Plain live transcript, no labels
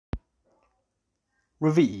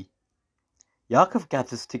Revi'i. Yaakov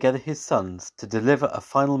gathers together his sons to deliver a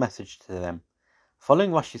final message to them. Following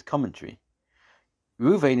Rashi's commentary,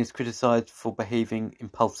 Reuven is criticized for behaving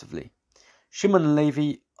impulsively. Shimon and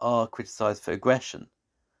Levi are criticized for aggression.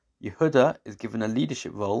 Yehuda is given a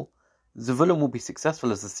leadership role. Zevulun will be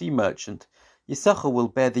successful as a sea merchant. Yisachar will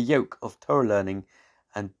bear the yoke of Torah learning,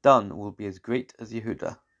 and Dan will be as great as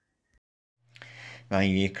Yehuda.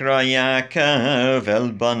 ויקרא יעקב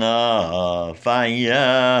אל בניו,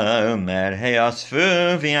 ויאמר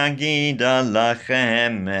האספו ויגידה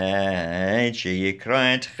לכם עת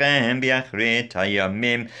שיקרא אתכם באחרית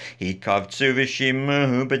הימים, הקבצו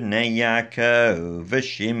ושמעו בני יעקב,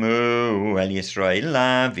 ושמעו אל ישראל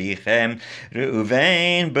אביכם,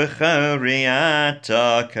 ראובן בכורי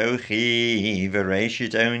אתה כוחי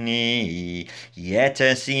ורשת אוני,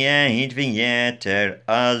 יתר סיית ויתר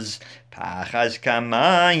עז, פחז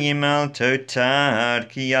כמים אל תותר,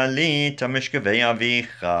 כי עלית משכבי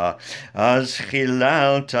אביך, אז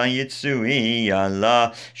חיללת יצואי עלה,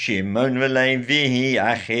 שמעון ולוי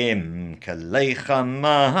אחים, כלי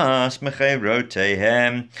חמאס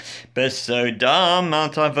מחירותיהם, בסודם אל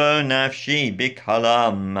תבוא נפשי,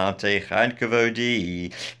 בקהלם אל תחד כבודי,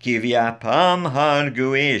 כי באפם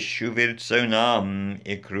הרגו איש וברצונם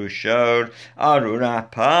יקרו שור, ארור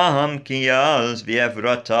אפם כי עז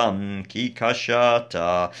ועברתם, כי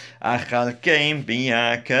קשתה, אכלכם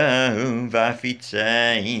ביעקב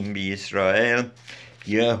ואפיצם בישראל.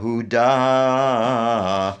 יהודה,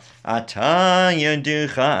 אתה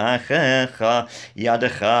ידך אחיך,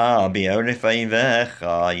 ידך בעורף אויביך,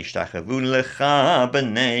 ישתחוו לך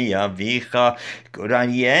בני אביך,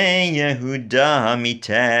 קוראי יהודה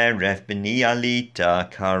מטרף בני עלית,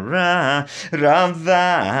 קרא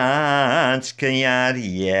רבץ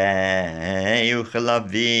כאריה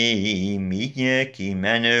וכלביא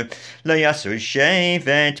מיקימנו, לא יסור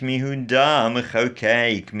שבט מיהודה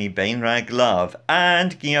מחוקק מבין רגליו,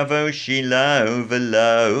 עד כי יבוא שילה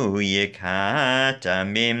ולא יכת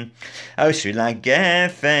עמים, אסור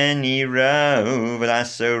לגפן יראו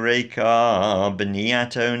ולסורקה בני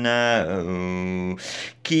אתונו,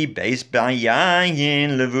 כי בייס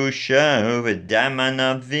ביין לבושו ודם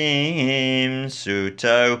ענבים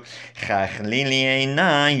סוטו, חכלי לי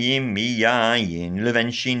עיניים מיין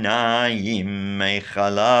לבן שיניים מי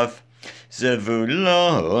חלב.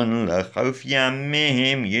 זבולון לחוף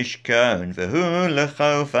ימים ישכון, והוא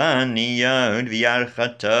לחוף עניות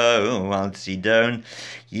וירחתו על צידון.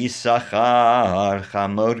 יששכר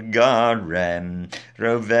חמור גרם,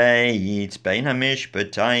 רובץ בין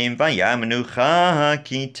המשפטיים, וימנוחה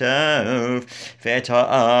כי טוב, ואת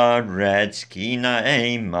הארץ כי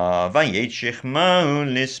נעימה, וית שכמו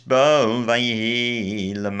לסבול,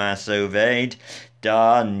 ויהי למס עובד.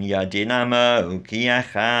 דן ידין עמו כי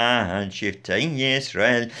אחד שבטי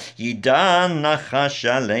ישראל, ידן נחש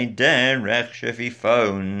עלי דרך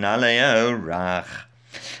שפיפון עלי אורח.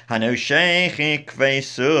 הנושך עקבי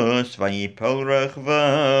סוס ויפול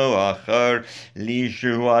רכבו אחר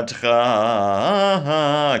לישועתך,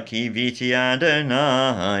 קיוויתי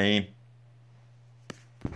אדוני.